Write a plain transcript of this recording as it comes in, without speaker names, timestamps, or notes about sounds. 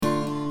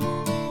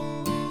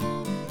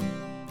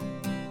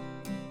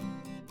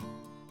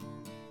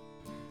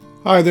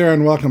Hi there,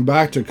 and welcome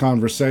back to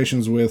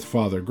Conversations with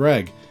Father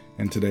Greg.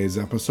 In today's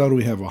episode,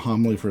 we have a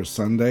homily for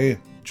Sunday,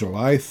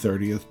 July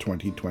 30th,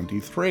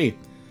 2023.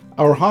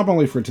 Our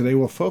homily for today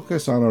will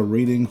focus on a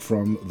reading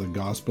from the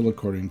Gospel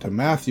according to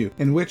Matthew,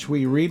 in which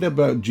we read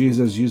about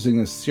Jesus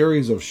using a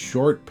series of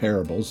short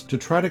parables to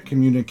try to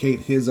communicate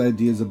his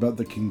ideas about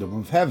the kingdom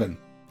of heaven.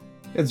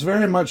 It's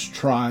very much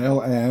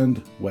trial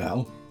and,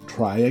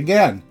 try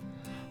again,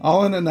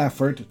 all in an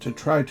effort to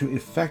try to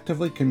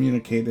effectively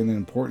communicate an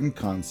important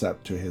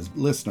concept to his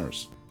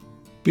listeners.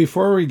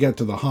 Before we get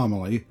to the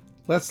homily,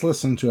 let's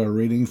listen to a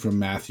reading from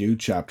Matthew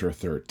chapter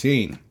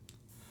 13.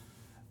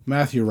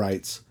 Matthew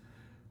writes,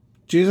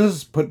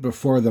 Jesus put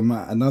before them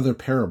another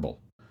parable.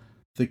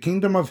 The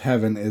kingdom of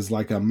heaven is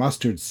like a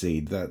mustard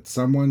seed that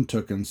someone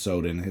took and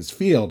sowed in his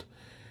field.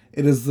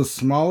 It is the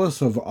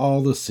smallest of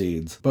all the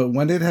seeds, but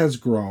when it has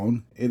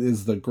grown, it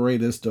is the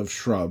greatest of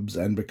shrubs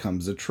and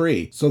becomes a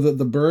tree, so that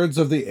the birds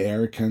of the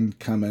air can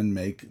come and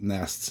make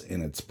nests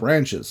in its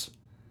branches.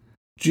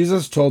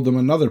 Jesus told them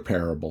another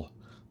parable.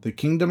 The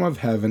kingdom of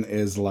heaven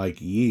is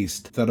like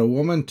yeast that a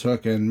woman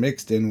took and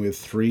mixed in with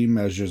 3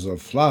 measures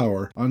of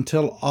flour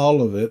until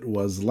all of it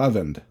was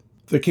leavened.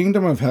 The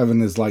kingdom of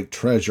heaven is like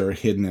treasure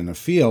hidden in a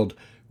field,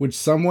 which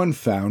someone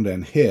found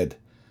and hid.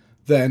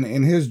 Then,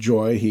 in his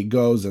joy, he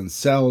goes and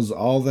sells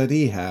all that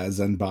he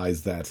has and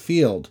buys that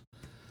field.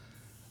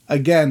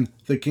 Again,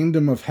 the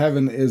kingdom of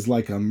heaven is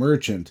like a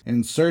merchant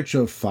in search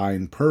of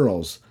fine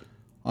pearls.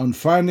 On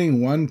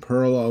finding one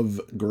pearl of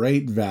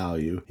great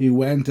value, he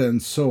went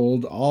and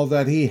sold all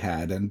that he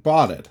had and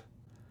bought it.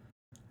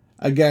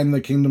 Again,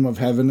 the kingdom of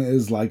heaven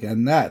is like a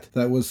net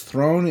that was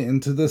thrown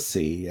into the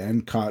sea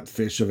and caught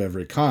fish of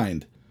every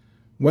kind.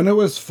 When it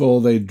was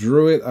full, they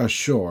drew it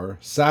ashore,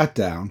 sat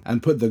down,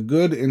 and put the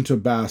good into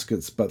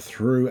baskets, but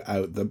threw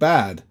out the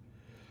bad.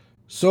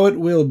 So it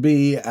will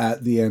be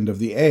at the end of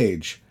the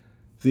age.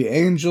 The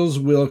angels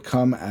will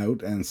come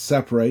out and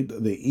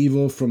separate the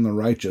evil from the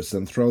righteous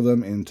and throw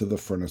them into the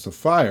furnace of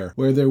fire,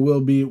 where there will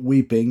be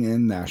weeping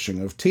and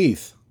gnashing of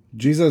teeth.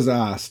 Jesus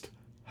asked,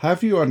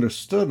 "Have you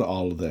understood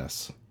all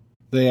this?"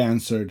 They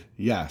answered,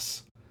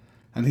 "Yes."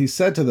 And he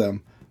said to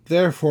them,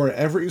 "Therefore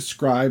every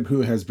scribe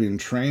who has been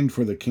trained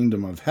for the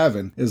kingdom of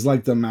heaven is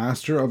like the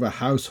master of a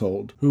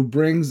household, who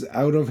brings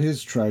out of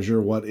his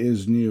treasure what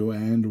is new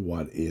and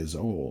what is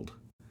old."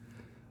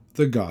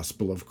 The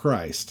Gospel of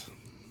Christ.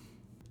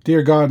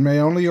 Dear God, may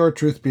only your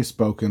truth be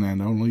spoken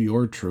and only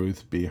your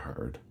truth be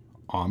heard.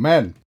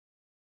 Amen.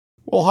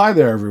 Well, hi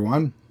there,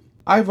 everyone.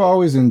 I've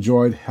always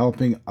enjoyed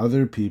helping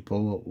other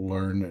people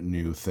learn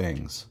new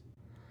things.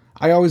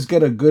 I always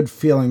get a good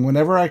feeling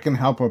whenever I can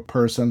help a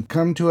person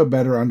come to a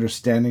better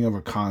understanding of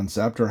a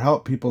concept or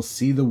help people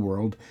see the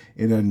world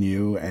in a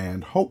new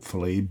and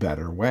hopefully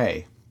better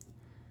way.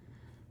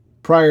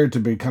 Prior to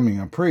becoming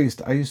a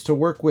priest, I used to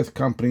work with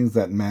companies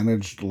that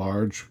managed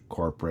large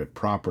corporate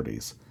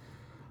properties.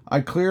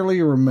 I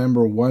clearly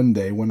remember one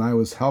day when I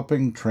was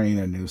helping train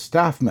a new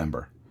staff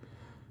member.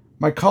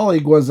 My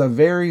colleague was a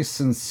very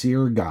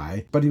sincere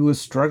guy, but he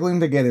was struggling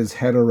to get his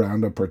head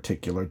around a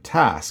particular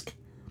task.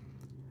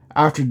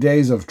 After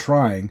days of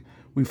trying,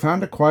 we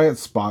found a quiet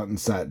spot and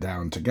sat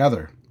down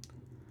together.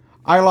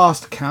 I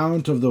lost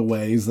count of the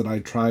ways that I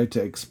tried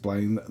to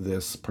explain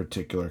this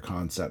particular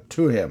concept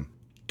to him.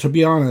 To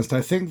be honest,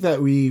 I think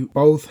that we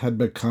both had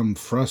become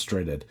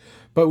frustrated,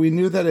 but we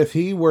knew that if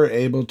he were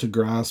able to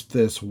grasp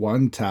this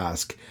one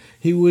task,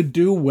 he would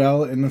do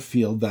well in a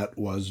field that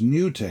was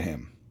new to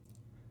him.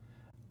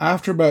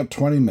 After about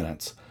 20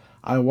 minutes,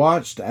 I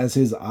watched as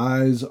his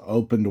eyes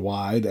opened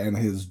wide and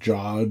his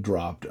jaw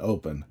dropped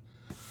open.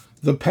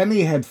 The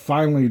penny had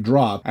finally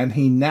dropped, and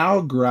he now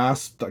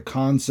grasped a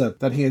concept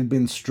that he had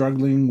been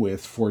struggling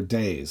with for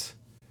days.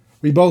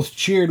 We both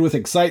cheered with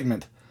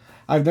excitement.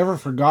 I've never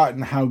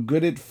forgotten how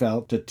good it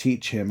felt to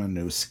teach him a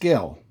new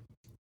skill.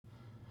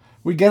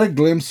 We get a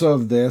glimpse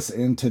of this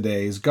in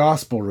today's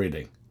gospel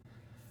reading.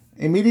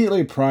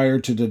 Immediately prior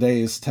to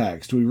today's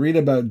text, we read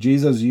about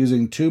Jesus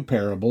using 2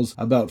 parables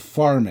about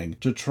farming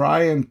to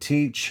try and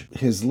teach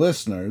his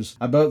listeners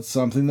about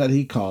something that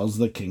he calls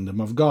the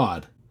kingdom of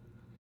God.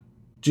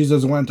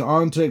 Jesus went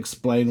on to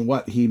explain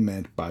what he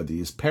meant by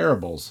these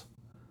parables.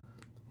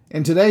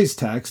 In today's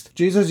text,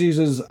 Jesus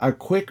uses a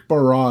quick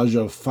barrage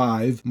of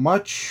 5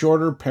 much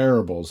shorter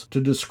parables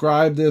to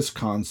describe this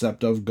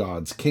concept of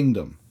God's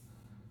kingdom.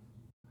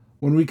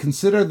 When we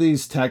consider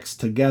these texts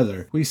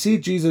together, we see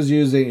Jesus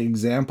using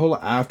example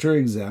after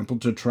example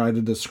to try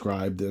to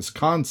describe this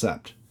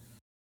concept.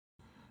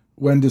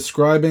 When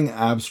describing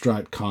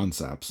abstract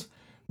concepts,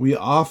 we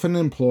often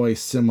employ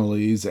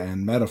similes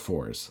and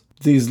metaphors.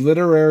 These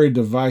literary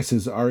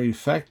devices are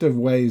effective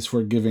ways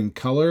for giving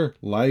color,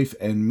 life,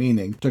 and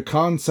meaning to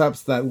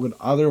concepts that would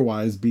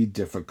otherwise be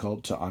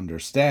difficult to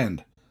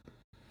understand.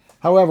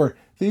 However,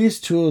 these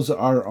tools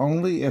are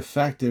only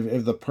effective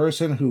if the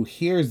person who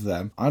hears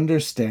them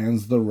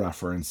understands the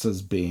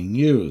references being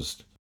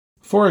used.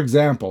 For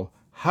example,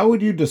 how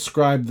would you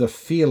describe the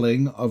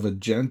feeling of a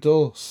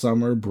gentle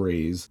summer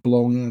breeze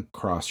blowing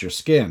across your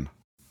skin?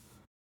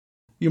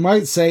 You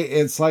might say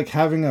it's like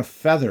having a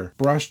feather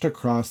brushed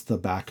across the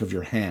back of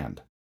your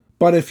hand.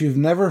 But if you've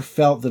never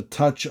felt the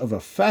touch of a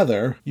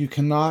feather, you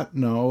cannot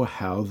know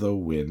how the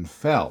wind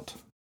felt.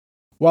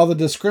 While the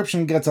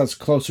description gets us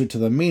closer to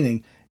the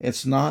meaning,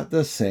 it's not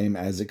the same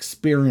as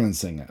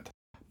experiencing it.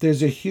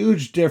 There's a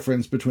huge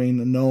difference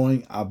between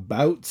knowing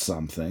about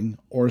something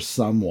or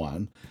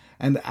someone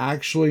and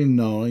actually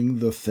knowing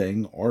the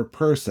thing or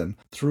person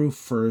through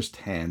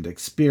first-hand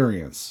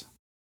experience.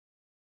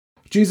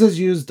 Jesus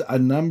used a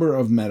number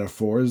of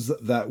metaphors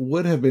that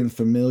would have been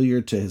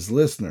familiar to his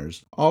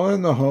listeners, all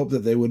in the hope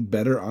that they would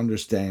better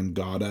understand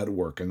God at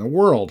work in the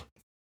world.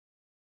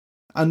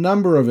 A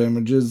number of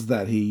images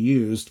that he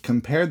used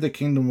compared the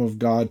kingdom of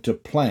God to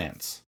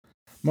plants,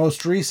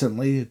 most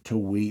recently to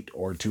wheat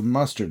or to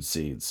mustard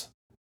seeds.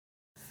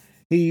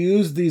 He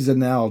used these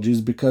analogies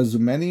because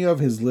many of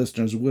his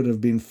listeners would have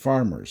been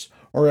farmers,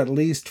 or at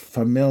least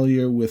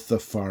familiar with the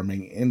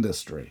farming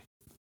industry.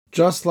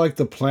 Just like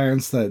the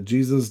plants that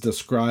Jesus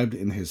described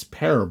in his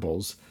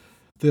parables,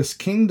 this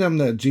kingdom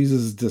that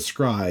Jesus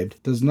described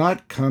does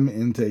not come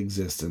into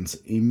existence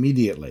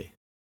immediately.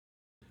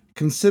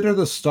 Consider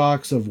the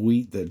stalks of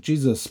wheat that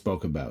Jesus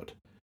spoke about.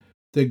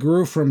 They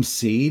grew from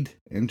seed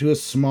into a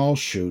small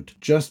shoot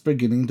just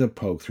beginning to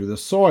poke through the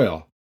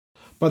soil.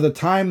 By the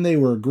time they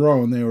were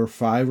grown, they were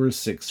 5 or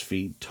 6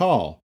 feet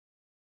tall.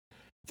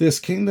 This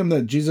kingdom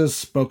that Jesus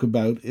spoke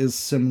about is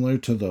similar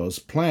to those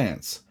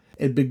plants.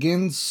 It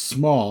begins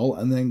small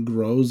and then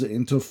grows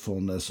into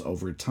fullness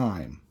over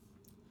time.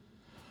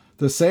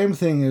 The same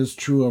thing is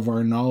true of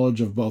our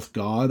knowledge of both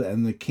God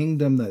and the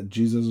kingdom that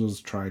Jesus was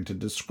trying to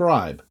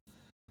describe.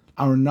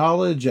 Our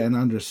knowledge and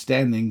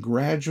understanding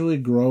gradually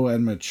grow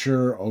and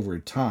mature over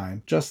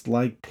time, just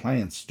like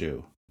plants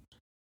do.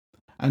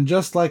 And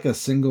just like a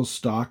single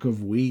stalk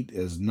of wheat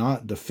is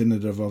not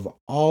definitive of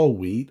all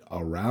wheat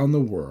around the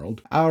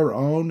world, our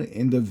own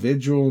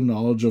individual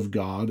knowledge of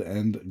God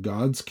and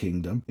God's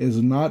kingdom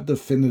is not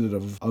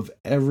definitive of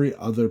every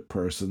other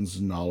person's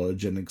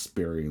knowledge and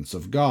experience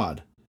of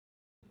God.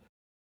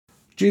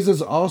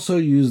 Jesus also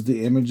used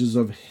the images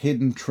of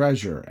hidden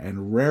treasure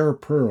and rare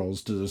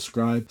pearls to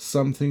describe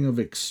something of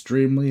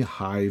extremely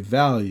high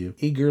value,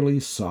 eagerly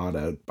sought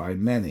out by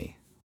many.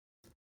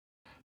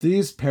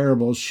 These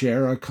parables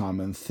share a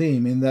common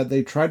theme in that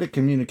they try to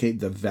communicate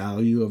the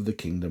value of the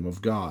kingdom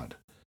of God.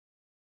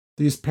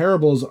 These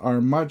parables are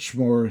much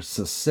more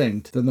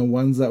succinct than the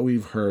ones that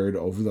we've heard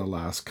over the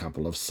last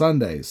couple of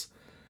Sundays.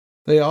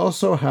 They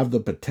also have the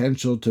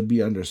potential to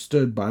be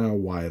understood by a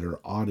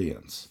wider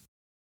audience.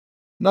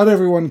 Not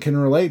everyone can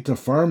relate to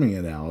farming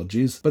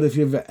analogies, but if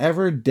you've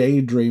ever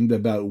daydreamed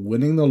about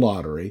winning the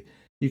lottery,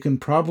 you can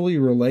probably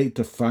relate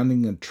to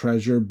finding a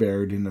treasure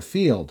buried in a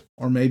field,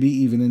 or maybe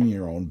even in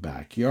your own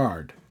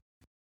backyard.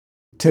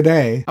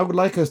 Today, I would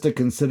like us to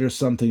consider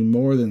something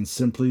more than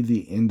simply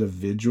the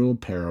individual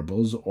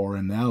parables or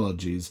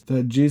analogies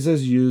that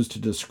Jesus used to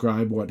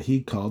describe what he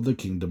called the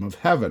kingdom of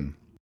heaven.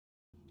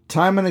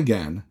 Time and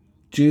again,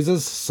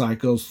 Jesus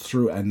cycles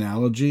through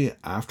analogy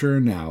after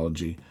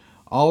analogy,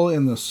 all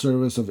in the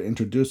service of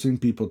introducing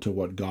people to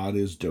what God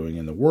is doing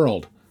in the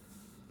world.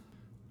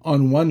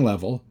 On one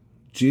level,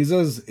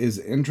 Jesus is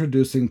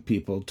introducing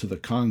people to the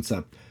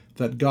concept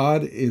that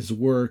God is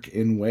work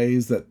in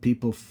ways that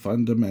people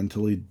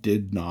fundamentally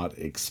did not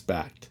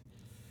expect.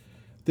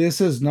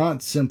 This is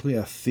not simply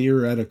a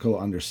theoretical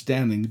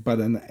understanding, but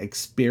an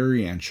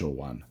experiential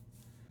one.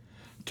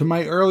 To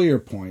my earlier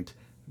point,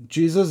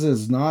 Jesus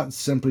is not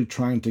simply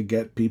trying to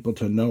get people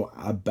to know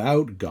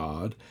about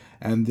God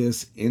and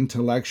this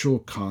intellectual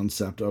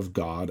concept of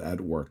God at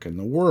work in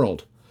the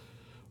world.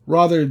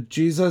 Rather,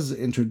 Jesus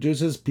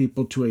introduces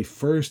people to a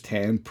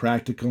first-hand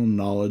practical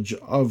knowledge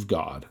of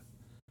God.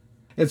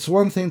 It's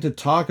one thing to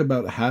talk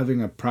about having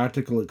a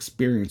practical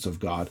experience of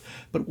God,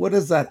 but what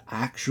does that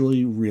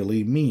actually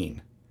really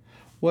mean?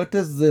 What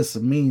does this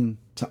mean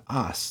to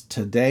us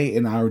today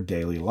in our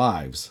daily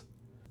lives?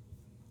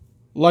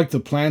 Like the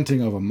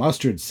planting of a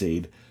mustard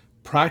seed,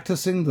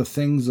 practicing the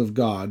things of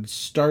God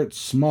starts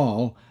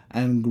small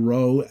and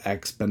grow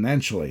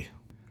exponentially.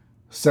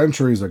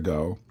 Centuries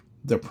ago,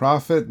 the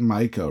prophet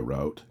Micah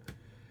wrote,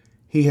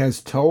 "He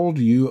has told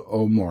you,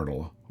 O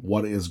mortal,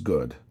 what is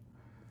good.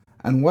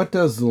 And what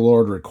does the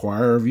Lord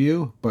require of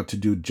you but to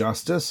do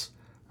justice,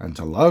 and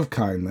to love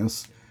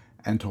kindness,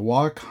 and to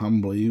walk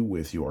humbly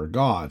with your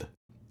God?"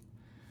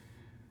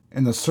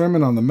 In the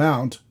Sermon on the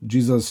Mount,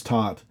 Jesus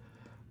taught,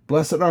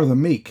 "Blessed are the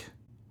meek,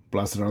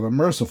 blessed are the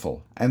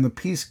merciful, and the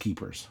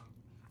peacekeepers."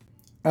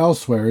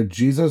 Elsewhere,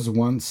 Jesus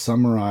once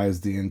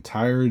summarized the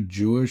entire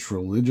Jewish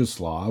religious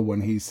law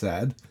when he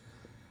said,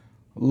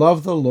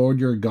 "Love the Lord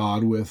your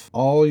God with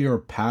all your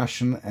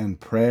passion and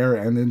prayer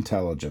and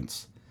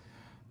intelligence.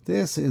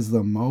 This is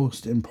the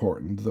most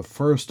important, the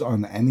first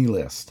on any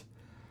list.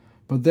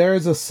 But there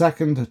is a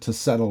second to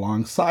set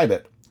alongside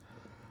it.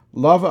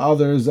 Love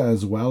others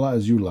as well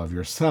as you love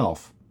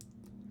yourself."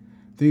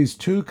 These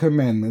two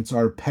commandments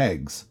are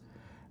pegs.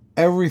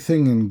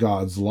 Everything in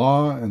God's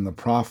law and the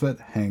prophet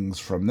hangs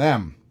from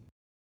them.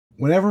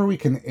 Whenever we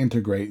can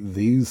integrate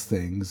these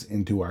things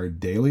into our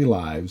daily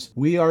lives,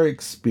 we are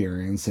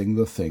experiencing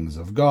the things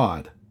of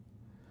God.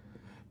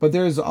 But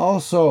there is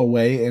also a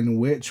way in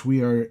which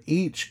we are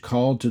each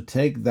called to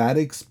take that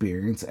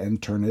experience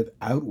and turn it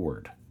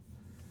outward.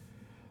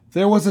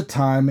 There was a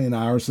time in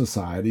our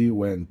society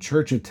when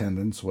church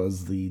attendance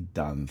was the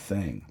done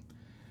thing.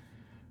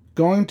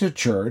 Going to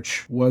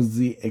church was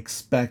the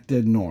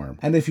expected norm,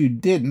 and if you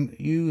didn't,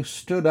 you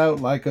stood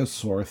out like a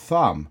sore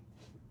thumb.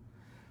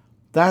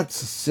 That's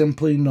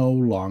simply no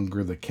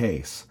longer the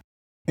case.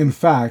 In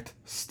fact,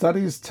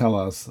 studies tell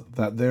us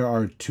that there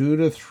are 2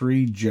 to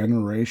 3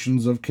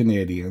 generations of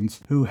Canadians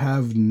who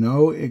have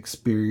no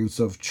experience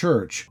of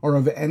church or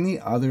of any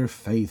other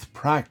faith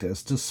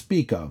practice to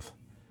speak of.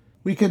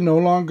 We can no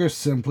longer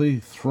simply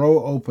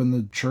throw open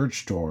the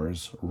church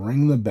doors,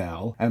 ring the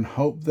bell, and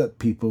hope that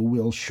people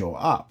will show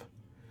up.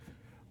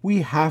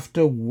 We have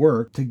to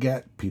work to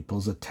get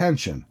people's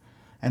attention,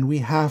 and we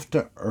have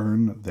to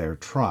earn their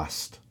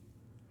trust.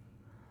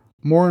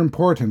 More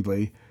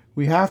importantly,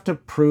 we have to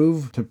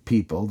prove to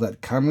people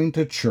that coming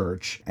to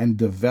church and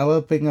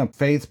developing a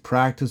faith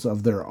practice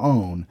of their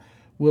own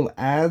will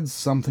add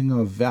something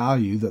of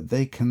value that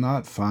they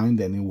cannot find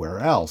anywhere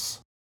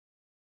else.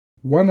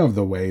 One of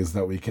the ways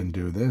that we can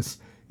do this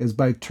is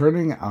by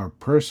turning our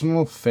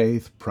personal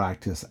faith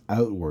practice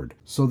outward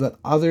so that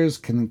others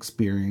can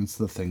experience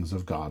the things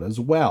of God as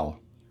well.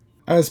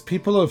 As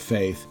people of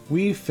faith,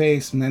 we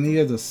face many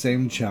of the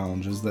same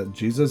challenges that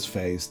Jesus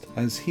faced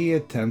as he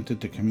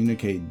attempted to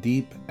communicate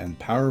deep and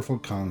powerful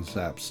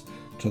concepts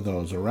to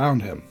those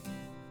around him.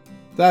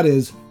 That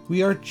is,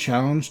 we are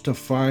challenged to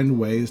find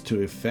ways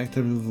to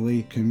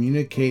effectively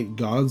communicate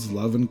God's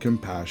love and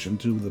compassion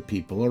to the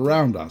people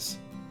around us.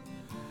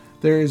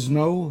 There is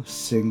no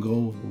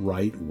single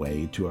right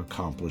way to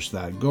accomplish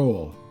that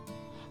goal.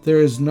 There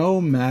is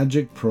no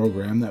magic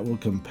program that will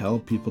compel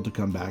people to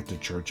come back to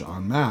church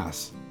en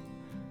masse.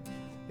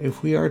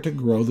 If we are to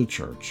grow the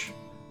church,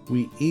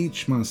 we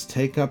each must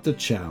take up the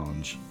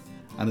challenge,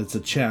 and it's a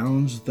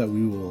challenge that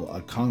we will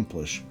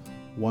accomplish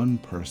one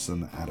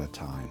person at a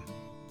time.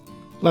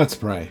 Let's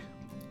pray.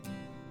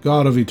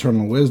 God of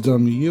eternal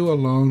wisdom, you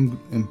alone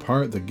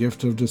impart the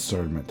gift of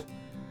discernment.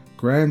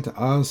 Grant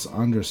us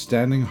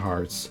understanding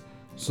hearts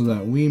so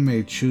that we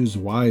may choose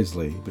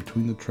wisely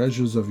between the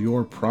treasures of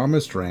your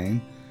promised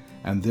reign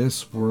and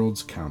this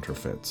world's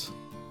counterfeits.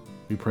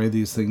 We pray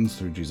these things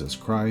through Jesus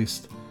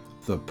Christ,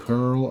 the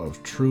pearl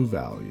of true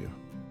value.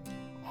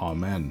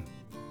 Amen.